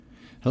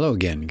Hello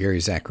again, Gary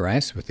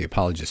Zacharias with the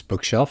Apologist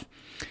bookshelf.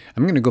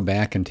 I'm going to go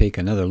back and take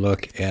another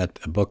look at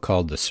a book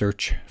called The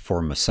Search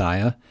for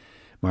Messiah.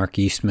 Mark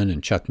Eastman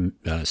and Chuck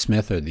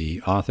Smith are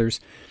the authors.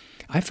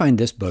 I find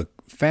this book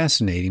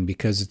fascinating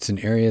because it's an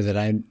area that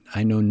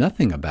I know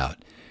nothing about,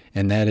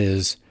 and that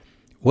is,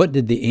 what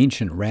did the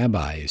ancient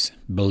rabbis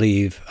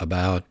believe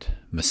about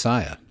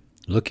Messiah,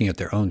 looking at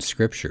their own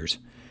scriptures?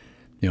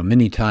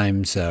 Many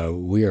times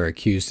we are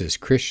accused as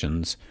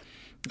Christians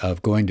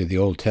of going to the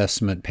Old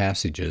Testament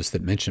passages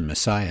that mention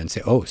Messiah and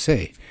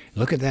say,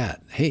 look at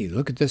that. Hey,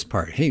 look at this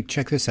part. Hey,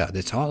 check this out.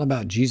 It's all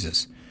about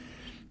Jesus.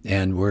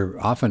 And we're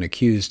often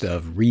accused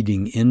of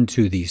reading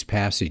into these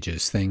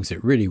passages things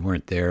that really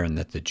weren't there and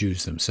that the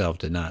Jews themselves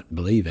did not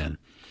believe in.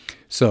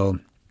 So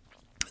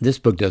this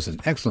book does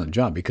an excellent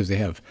job because they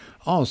have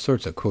all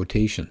sorts of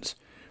quotations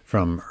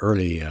from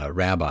early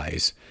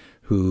rabbis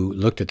who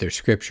looked at their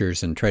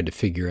scriptures and tried to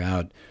figure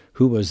out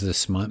who was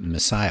this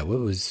Messiah, what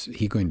was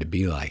he going to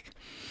be like.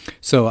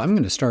 So I'm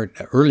going to start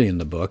early in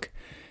the book.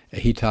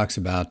 He talks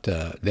about,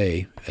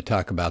 they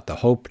talk about the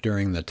hope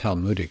during the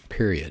Talmudic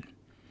period.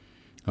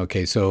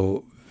 Okay,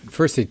 so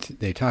first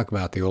they talk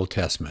about the Old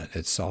Testament.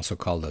 It's also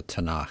called the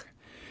Tanakh.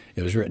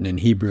 It was written in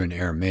Hebrew and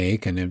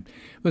Aramaic, and it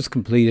was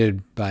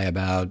completed by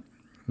about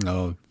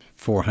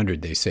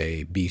 400, they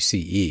say,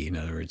 BCE. In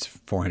other words,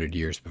 400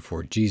 years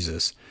before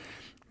Jesus.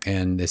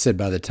 And they said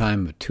by the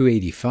time of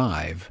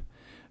 285,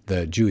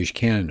 the Jewish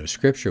canon of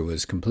Scripture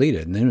was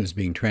completed, and then it was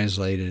being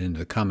translated into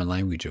the common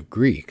language of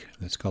Greek.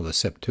 That's called the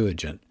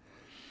Septuagint.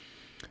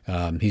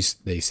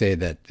 They say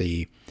that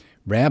the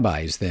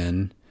rabbis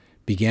then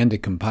began to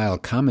compile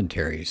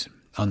commentaries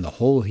on the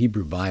whole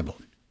Hebrew Bible.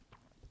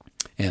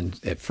 And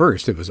at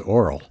first it was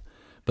oral,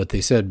 but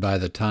they said by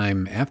the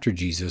time after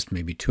Jesus,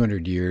 maybe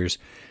 200 years,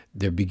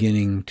 they're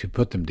beginning to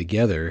put them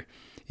together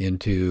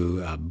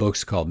into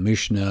books called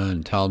Mishnah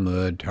and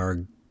Talmud,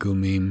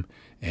 Targumim,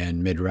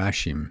 and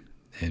Midrashim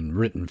in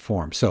written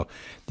form. So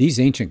these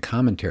ancient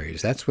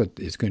commentaries, that's what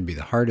is going to be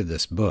the heart of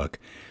this book.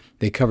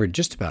 They covered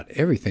just about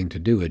everything to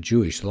do with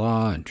Jewish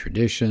law and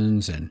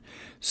traditions and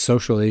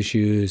social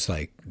issues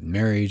like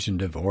marriage and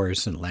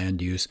divorce and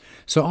land use.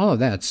 So all of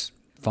that's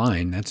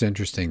fine, that's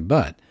interesting,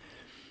 but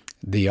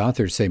the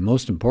authors say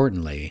most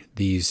importantly,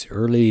 these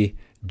early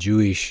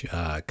Jewish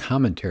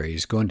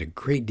commentaries go into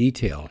great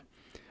detail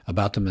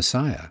about the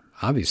Messiah.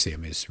 Obviously,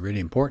 it's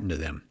really important to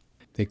them.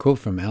 They quote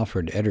from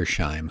Alfred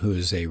Edersheim, who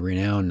is a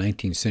renowned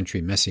 19th century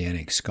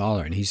Messianic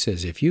scholar, and he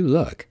says, if you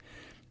look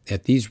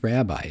at these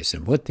rabbis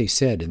and what they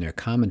said in their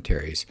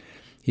commentaries,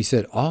 he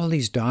said all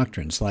these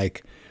doctrines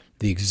like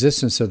the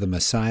existence of the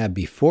Messiah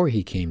before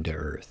he came to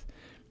earth,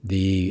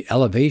 the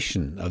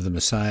elevation of the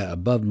Messiah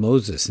above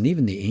Moses and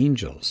even the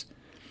angels,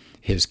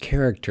 his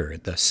character,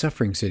 the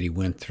sufferings that he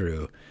went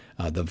through,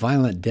 the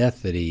violent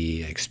death that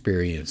he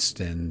experienced,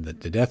 and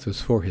that the death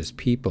was for his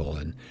people,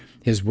 and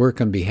his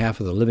work on behalf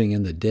of the living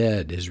and the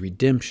dead, his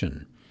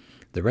redemption,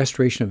 the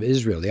restoration of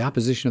Israel, the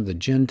opposition of the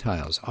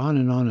Gentiles, on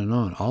and on and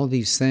on, all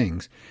these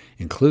things,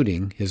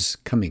 including his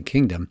coming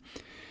kingdom.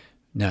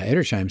 Now,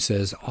 Edersheim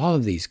says all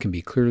of these can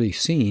be clearly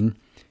seen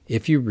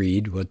if you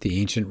read what the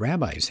ancient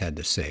rabbis had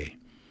to say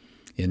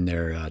in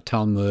their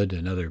Talmud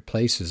and other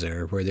places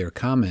there where they're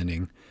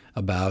commenting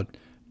about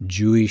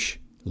Jewish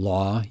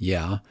law,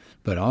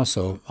 but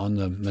also on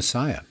the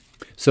Messiah.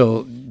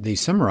 So they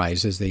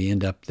summarize as they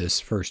end up this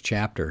first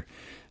chapter.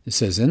 It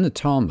says, in the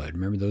Talmud,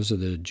 remember those are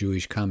the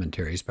Jewish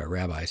commentaries by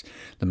rabbis,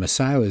 the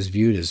Messiah was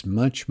viewed as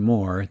much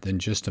more than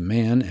just a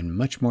man and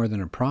much more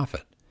than a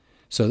prophet.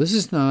 So this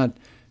is not,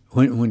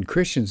 when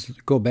Christians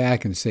go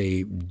back and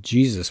say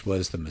Jesus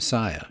was the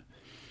Messiah,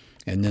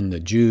 and then the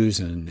Jews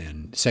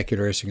and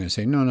secularists are going to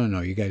say,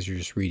 no, you guys are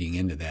just reading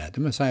into that. The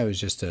Messiah was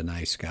just a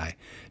nice guy.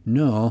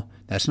 No,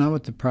 that's not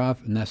what the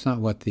prophet, and that's not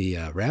what the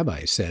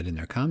rabbis said in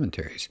their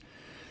commentaries.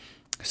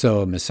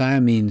 So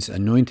Messiah means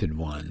anointed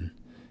one,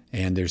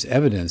 and there's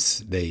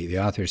evidence, the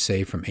authors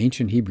say, from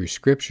ancient Hebrew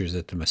scriptures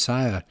that the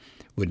Messiah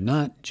would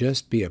not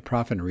just be a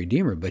prophet and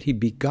redeemer, but he'd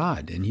be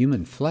God in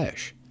human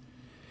flesh.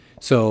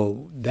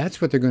 So that's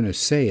what they're going to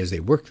say as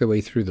they work their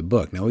way through the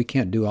book. Now, we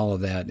can't do all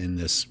of that in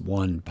this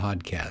one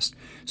podcast.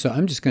 So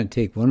I'm just going to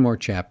take one more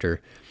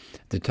chapter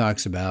that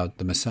talks about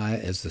the Messiah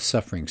as the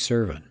suffering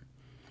servant.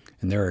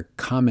 And there are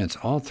comments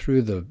all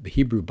through the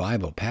Hebrew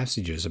Bible,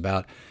 passages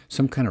about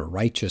some kind of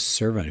righteous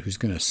servant who's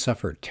going to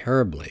suffer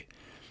terribly.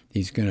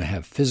 He's going to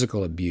have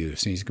physical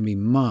abuse, and he's going to be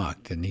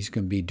mocked, and he's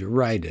going to be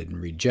derided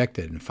and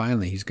rejected, and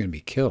finally he's going to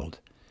be killed.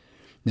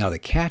 Now, the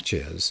catch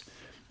is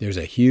there's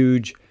a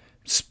huge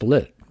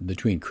split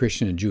between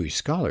Christian and Jewish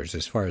scholars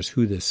as far as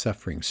who this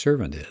suffering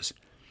servant is.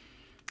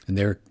 And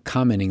they're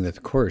commenting that,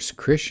 of course,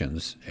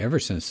 Christians, ever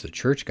since the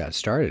church got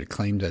started,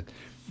 claimed that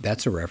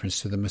that's a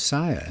reference to the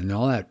Messiah. And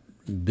all that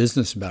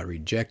business about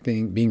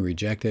being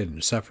rejected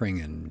and suffering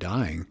and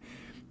dying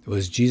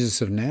was Jesus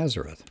of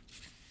Nazareth.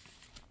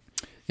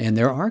 And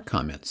there are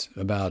comments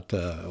about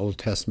Old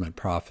Testament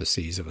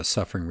prophecies of a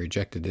suffering,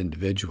 rejected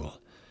individual.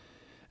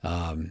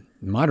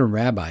 Modern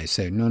rabbis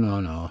say,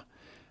 no,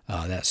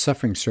 that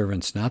suffering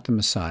servant's not the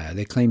Messiah.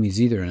 They claim he's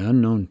either an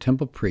unknown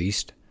temple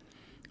priest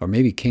or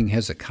maybe King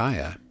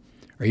Hezekiah,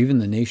 or even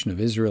the nation of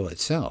Israel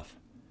itself.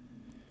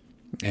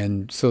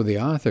 And so the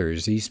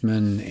authors,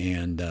 Eastman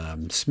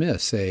and Smith,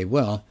 say,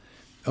 well,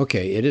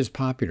 okay, it is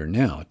popular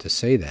now to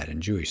say that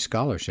in Jewish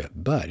scholarship,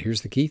 but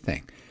here's the key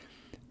thing.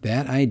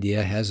 That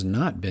idea has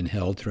not been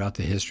held throughout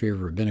the history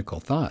of rabbinical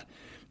thought.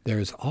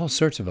 There's all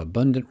sorts of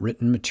abundant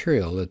written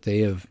material that they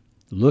have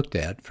looked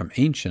at from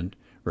ancient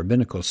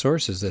rabbinical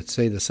sources that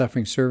say the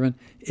suffering servant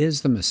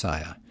is the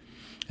Messiah.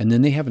 And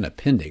then they have an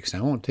appendix. Now,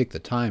 I won't take the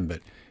time,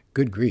 but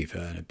good grief,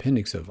 an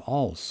appendix of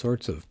all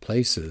sorts of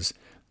places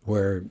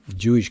where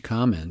Jewish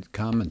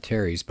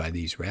commentaries by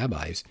these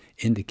rabbis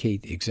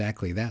indicate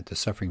exactly that. The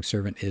suffering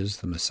servant is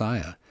the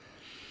Messiah.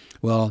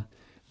 Well,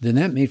 then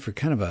that made for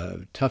kind of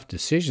a tough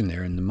decision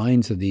there in the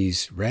minds of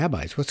these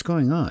rabbis. What's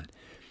going on?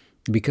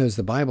 Because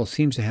the Bible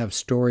seems to have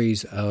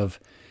stories of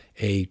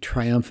a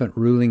triumphant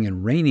ruling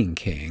and reigning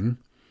king,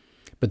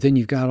 but then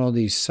you've got all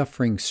these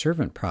suffering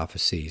servant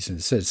prophecies. And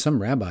it says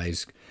some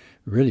rabbis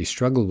really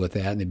struggled with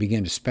that, and they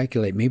began to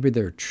speculate maybe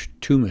there are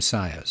two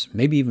messiahs,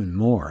 maybe even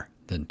more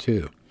than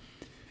two.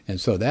 And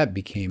so that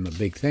became a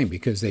big thing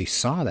because they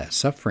saw that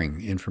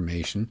suffering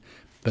information,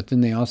 but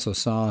then they also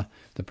saw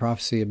the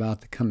prophecy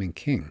about the coming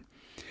king.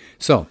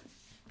 So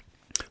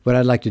what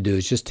I'd like to do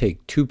is just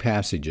take two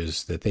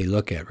passages that they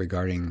look at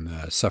regarding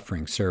the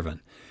suffering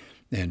servant.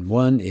 And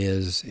one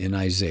is in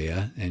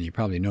Isaiah, and you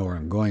probably know where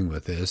I'm going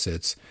with this.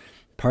 It's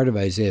part of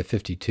Isaiah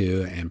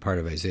 52 and part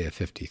of Isaiah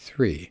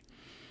 53.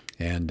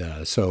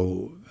 And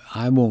so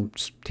I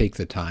won't take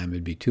the time.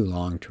 It'd be too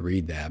long to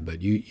read that,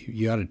 but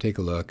you ought to take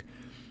a look.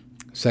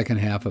 Second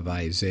half of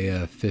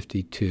Isaiah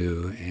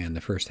 52 and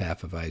the first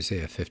half of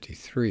Isaiah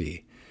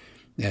 53.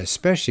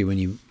 Especially when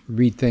you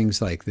read things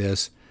like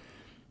this,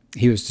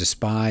 he was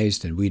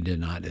despised and we did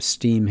not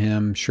esteem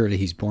him. Surely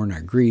he's borne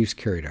our griefs,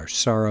 carried our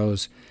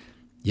sorrows.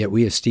 Yet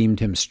we esteemed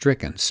him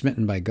stricken,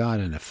 smitten by God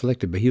and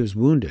afflicted. But he was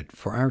wounded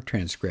for our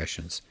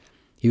transgressions.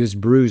 He was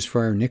bruised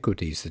for our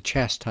iniquities. The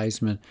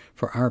chastisement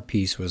for our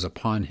peace was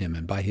upon him,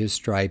 and by his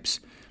stripes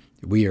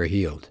we are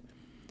healed.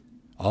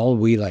 All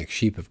we like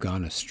sheep have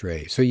gone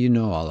astray. So you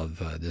know all of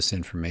this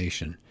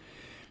information.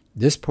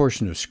 This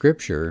portion of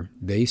Scripture,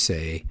 they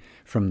say,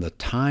 from the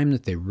time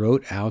that they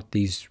wrote out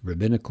these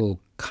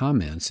rabbinical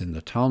comments in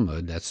the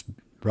Talmud, that's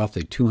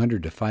roughly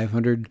 200 to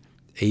 500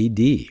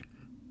 A.D.,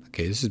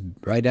 okay, this is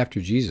right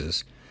after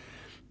Jesus,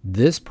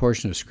 this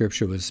portion of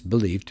Scripture was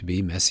believed to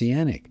be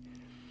messianic.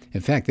 In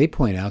fact, they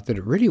point out that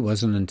it really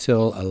wasn't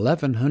until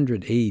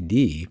 1100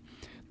 A.D.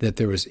 that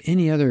there was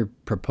any other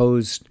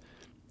proposed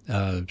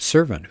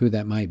servant, who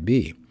that might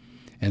be.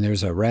 And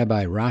there's a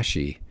Rabbi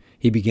Rashi.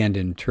 He began to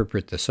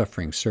interpret the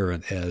suffering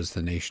servant as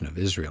the nation of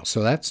Israel.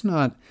 So that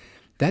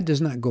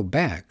does not go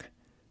back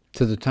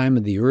to the time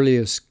of the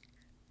earliest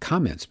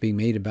comments being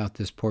made about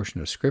this portion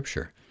of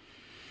Scripture.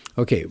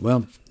 Okay,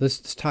 well,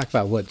 let's talk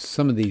about what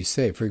some of these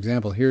say. For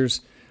example,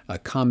 here's a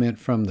comment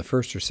from the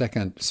 1st or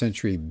 2nd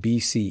century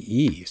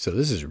BCE. So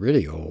this is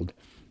really old.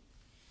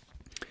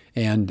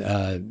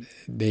 And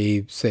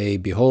they say,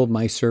 "Behold,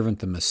 my servant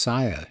the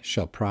Messiah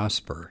shall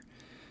prosper."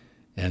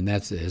 And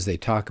that's as they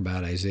talk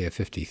about Isaiah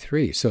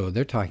 53. So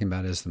they're talking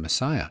about as the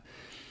Messiah.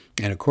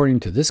 And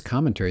according to this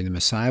commentary, the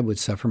Messiah would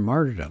suffer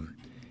martyrdom.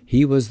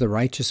 He was the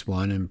righteous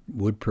one and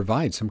would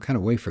provide some kind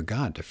of way for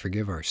God to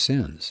forgive our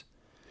sins.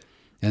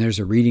 And there's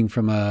a reading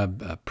from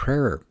a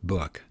prayer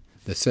book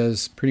that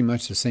says pretty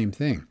much the same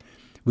thing.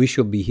 We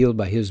shall be healed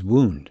by his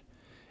wound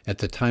at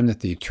the time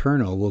that the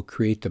Eternal will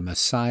create the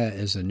Messiah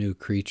as a new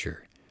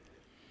creature.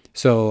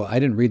 So I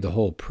didn't read the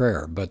whole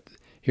prayer, but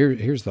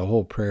here's the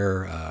whole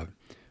prayer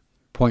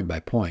point by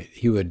point.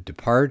 He would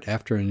depart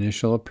after an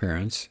initial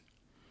appearance.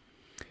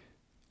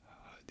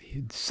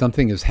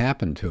 Something has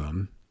happened to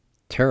him,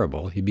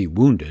 terrible. He'd be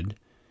wounded,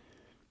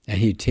 and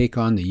he'd take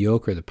on the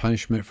yoke or the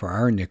punishment for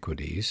our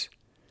iniquities.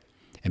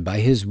 And by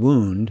his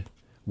wound,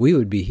 we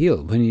would be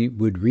healed when he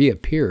would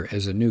reappear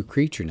as a new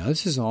creature. Now,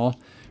 this is all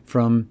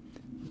from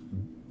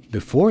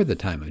before the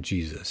time of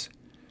Jesus.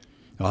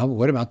 Well,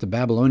 what about the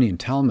Babylonian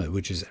Talmud,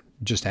 which is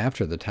just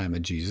after the time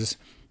of Jesus?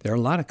 There are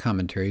a lot of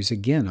commentaries,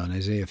 again, on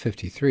Isaiah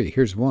 53.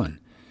 Here's one.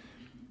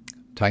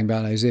 Talking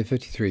about Isaiah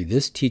 53,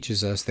 this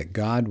teaches us that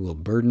God will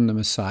burden the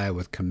Messiah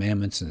with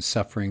commandments and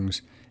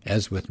sufferings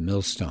as with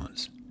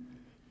millstones.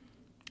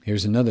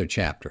 Here's another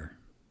chapter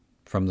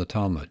from the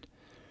Talmud.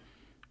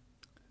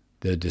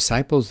 The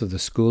disciples of the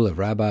school of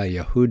Rabbi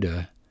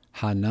Yehuda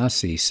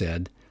Hanasi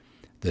said,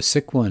 "The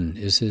sick one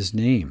is his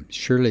name.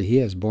 Surely he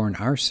has borne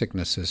our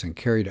sicknesses and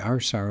carried our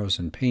sorrows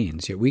and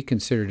pains, yet we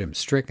considered him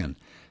stricken,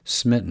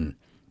 smitten,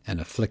 and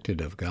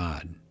afflicted of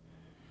God."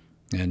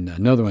 And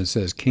another one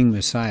says, King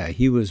Messiah,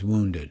 he was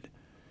wounded.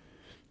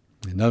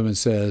 Another one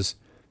says,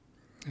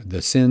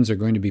 the sins are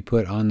going to be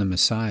put on the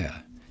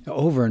Messiah.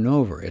 Over and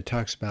over, it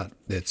talks about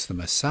it's the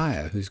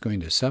Messiah who's going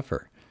to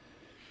suffer.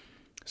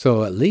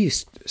 So at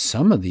least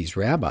some of these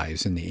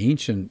rabbis in the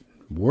ancient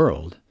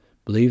world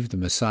believed the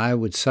Messiah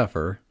would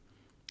suffer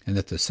and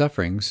that the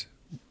sufferings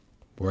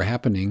were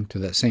happening to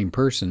that same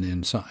person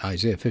in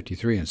Isaiah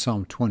 53 and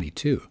Psalm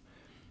 22.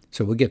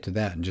 So we'll get to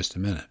that in just a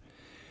minute.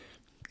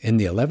 In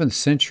the 11th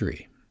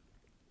century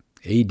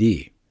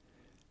A.D.,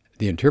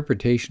 the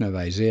interpretation of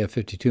Isaiah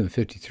 52 and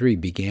 53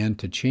 began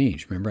to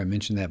change. Remember, I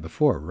mentioned that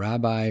before.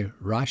 Rabbi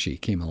Rashi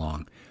came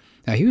along.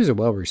 Now, he was a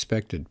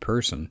well-respected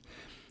person.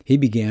 He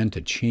began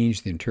to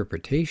change the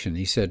interpretation.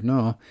 He said,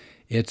 no,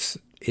 it's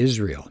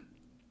Israel.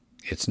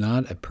 It's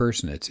not a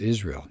person, it's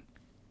Israel.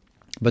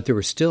 But there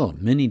were still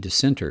many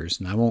dissenters,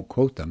 and I won't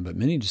quote them, but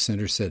many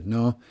dissenters said,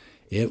 no,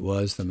 it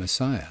was the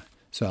Messiah.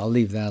 So I'll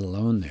leave that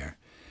alone there.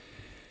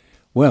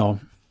 Well,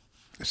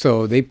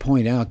 so they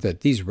point out that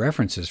these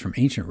references from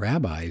ancient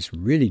rabbis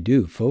really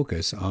do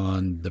focus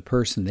on the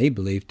person they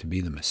believe to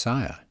be the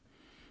Messiah.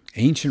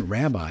 Ancient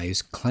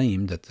rabbis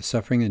claimed that the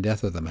suffering and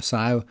death of the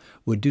Messiah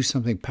would do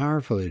something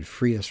powerful to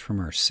free us from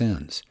our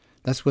sins.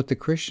 That's what the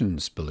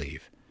Christians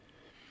believe.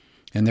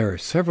 And there are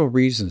several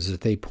reasons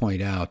that they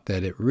point out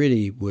that it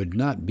really would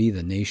not be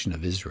the nation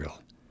of Israel.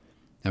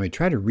 I mean,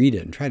 try to read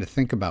it and try to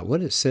think about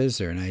what it says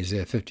there in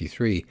Isaiah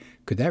 53.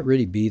 Could that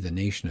really be the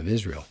nation of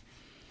Israel?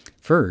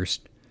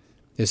 First,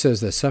 it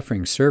says the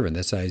suffering servant,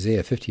 that's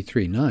Isaiah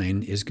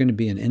 53:9, is going to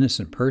be an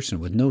innocent person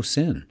with no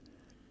sin.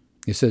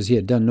 It says he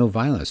had done no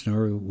violence,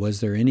 nor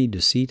was there any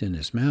deceit in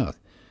his mouth.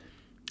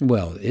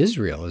 Well,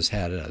 Israel has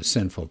had a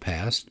sinful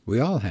past. We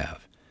all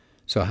have.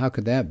 So how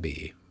could that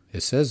be?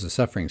 It says the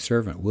suffering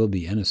servant will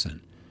be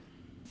innocent.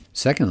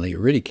 Secondly, it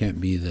really can't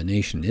be the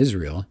nation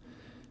Israel,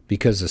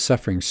 because the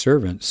suffering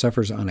servant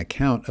suffers on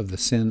account of the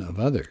sin of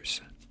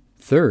others.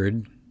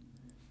 Third,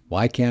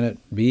 why can't it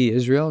be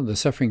Israel? The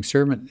suffering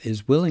servant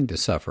is willing to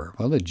suffer.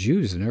 Well, the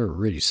Jews never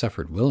really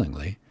suffered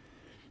willingly.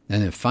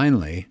 And then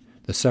finally,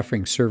 the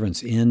suffering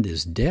servant's end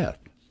is death.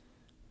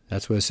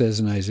 That's what it says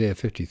in Isaiah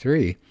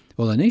 53.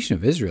 Well, the nation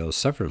of Israel has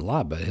suffered a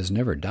lot, but has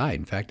never died.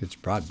 In fact, it's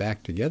brought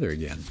back together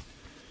again.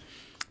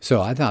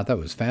 So I thought that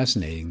was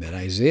fascinating that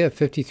Isaiah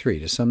 53,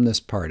 to sum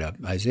this part up,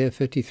 Isaiah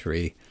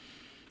 53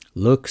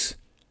 looks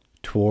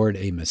toward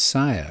a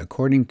Messiah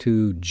according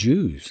to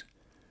Jews.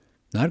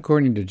 Not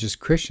according to just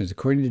Christians,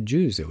 according to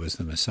Jews, it was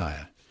the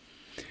Messiah.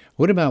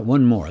 What about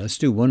one more? Let's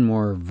do one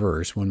more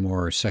verse, one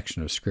more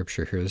section of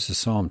Scripture here. This is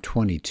Psalm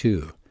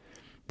 22.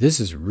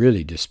 This is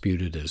really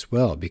disputed as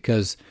well,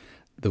 because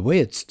the way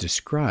it's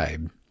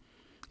described,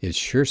 it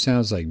sure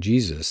sounds like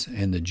Jesus,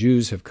 and the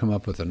Jews have come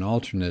up with an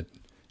alternate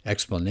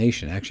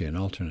explanation, actually an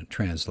alternate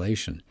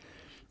translation.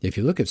 If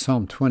you look at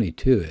Psalm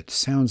 22, it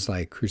sounds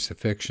like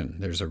crucifixion.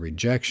 There's a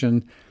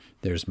rejection,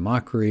 there's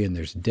mockery, and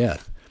there's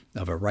death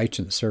of a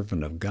righteous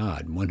servant of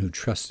God, one who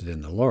trusted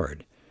in the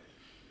Lord.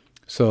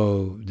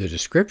 So the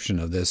description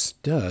of this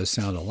does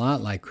sound a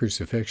lot like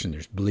crucifixion.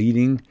 There's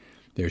bleeding,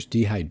 there's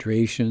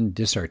dehydration,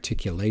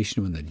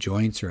 disarticulation when the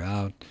joints are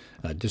out,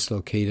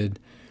 dislocated.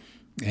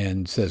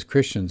 And says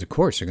Christians, of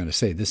course, are going to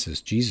say this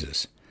is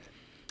Jesus.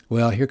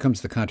 Well, here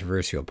comes the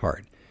controversial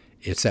part.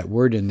 It's that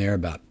word in there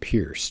about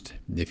pierced.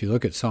 If you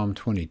look at Psalm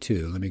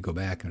 22, let me go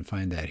back and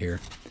find that here.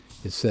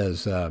 It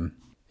says,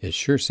 it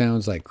sure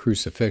sounds like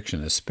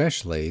crucifixion,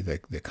 especially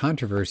the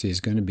controversy is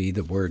going to be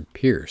the word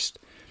pierced.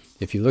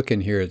 If you look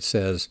in here, it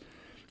says,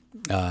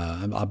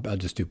 I'll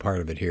just do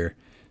part of it here.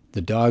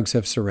 The dogs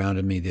have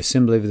surrounded me. The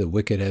assembly of the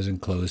wicked has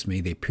enclosed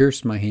me. They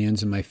pierced my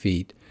hands and my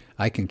feet.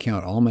 I can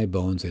count all my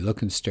bones. They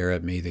look and stare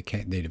at me. They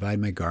divide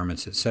my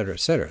garments, etc.,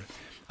 etc.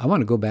 I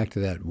want to go back to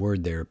that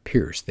word there,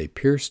 pierced. They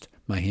pierced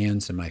my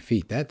hands and my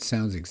feet. That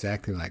sounds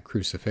exactly like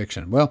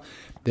crucifixion. Well,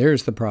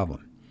 there's the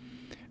problem.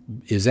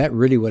 Is that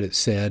really what it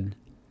said?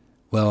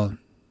 Well,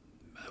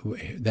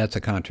 that's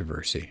a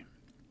controversy.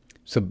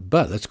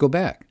 But let's go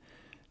back.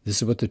 This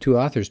is what the two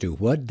authors do.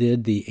 What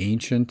did the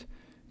ancient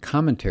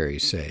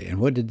commentaries say? And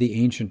what did the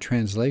ancient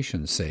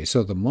translations say?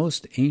 So the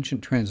most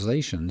ancient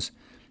translations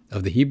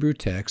of the Hebrew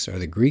text are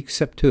the Greek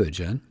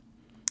Septuagint,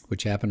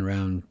 which happened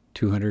around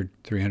 200,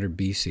 300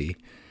 BC,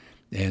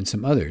 and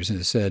some others. And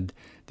it said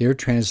they're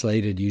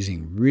translated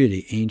using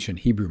really ancient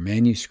Hebrew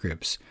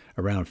manuscripts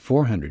around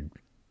 400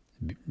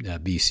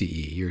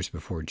 BCE, years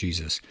before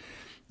Jesus.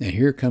 Now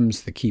here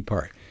comes the key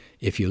part.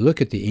 If you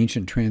look at the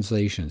ancient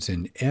translations,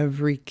 in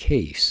every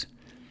case,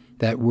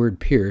 that word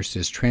pierced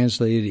is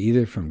translated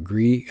either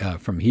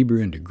from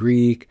Hebrew into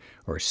Greek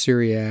or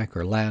Syriac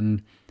or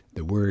Latin,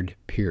 the word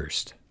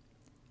pierced.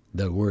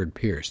 The word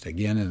pierced,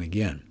 again and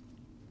again.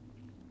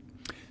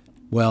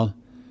 Well,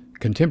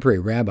 contemporary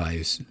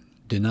rabbis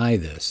deny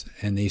this,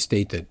 and they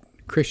state that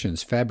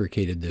Christians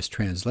fabricated this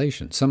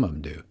translation. Some of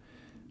them do.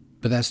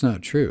 But that's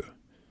not true.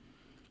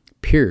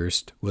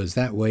 Pierced was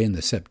that way in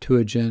the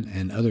Septuagint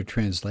and other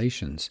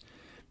translations.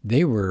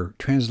 They were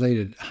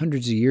translated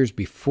hundreds of years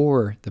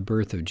before the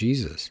birth of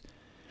Jesus.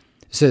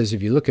 It says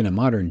if you look in a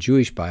modern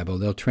Jewish Bible,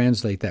 they'll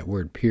translate that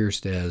word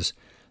pierced as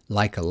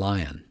like a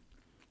lion.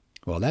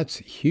 Well, that's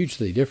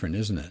hugely different,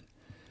 isn't it?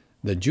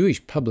 The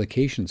Jewish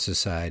Publication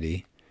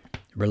Society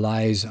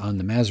relies on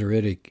the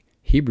Masoretic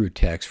Hebrew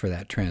text for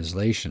that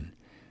translation,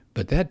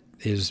 but that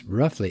is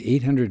roughly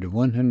 800 to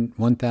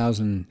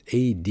 1000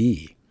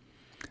 A.D.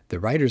 The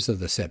writers of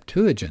the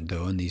Septuagint,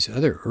 though, and these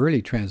other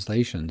early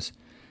translations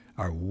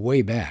are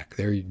way back.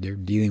 They're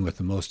dealing with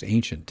the most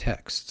ancient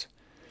texts.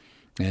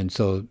 And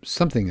so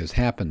something has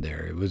happened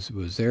there.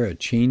 Was there a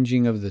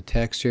changing of the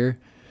text here?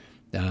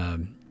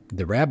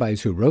 The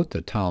rabbis who wrote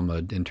the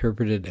Talmud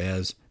interpreted it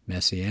as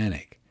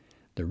messianic.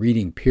 The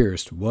reading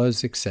pierced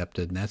was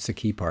accepted, and that's the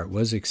key part,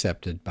 was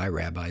accepted by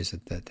rabbis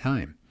at that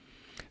time.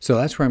 So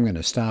that's where I'm going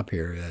to stop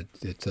here.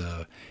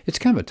 It's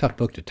kind of a tough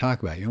book to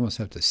talk about. You almost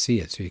have to see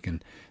it so you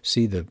can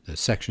see the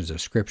sections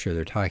of Scripture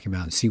they're talking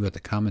about and see what the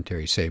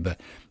commentaries say. But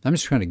I'm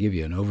just trying to give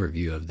you an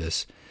overview of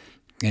this.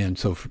 And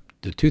so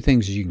the two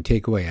things you can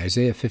take away,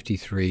 Isaiah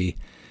 53,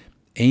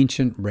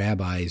 ancient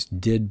rabbis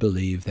did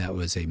believe that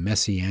was a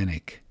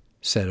messianic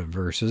set of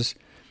verses.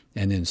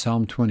 And then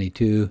Psalm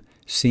 22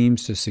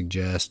 seems to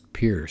suggest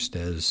pierced,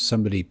 as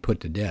somebody put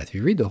to death. If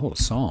you read the whole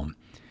psalm,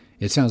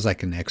 it sounds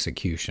like an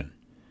execution.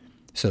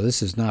 So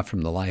this is not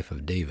from the life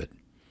of David.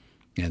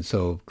 And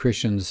so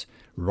Christians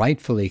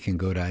rightfully can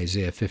go to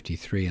Isaiah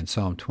 53 and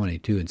Psalm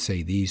 22 and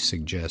say these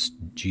suggest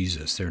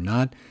Jesus. They're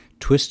not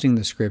twisting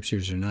the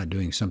Scriptures. They're not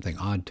doing something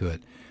odd to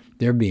it.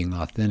 They're being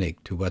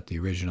authentic to what the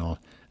original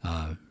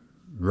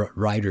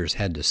writers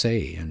had to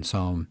say in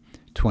Psalm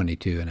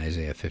 22 and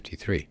Isaiah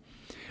 53.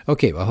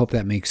 Okay, well, I hope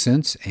that makes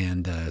sense,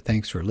 and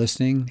thanks for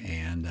listening,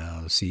 and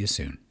I'll see you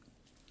soon.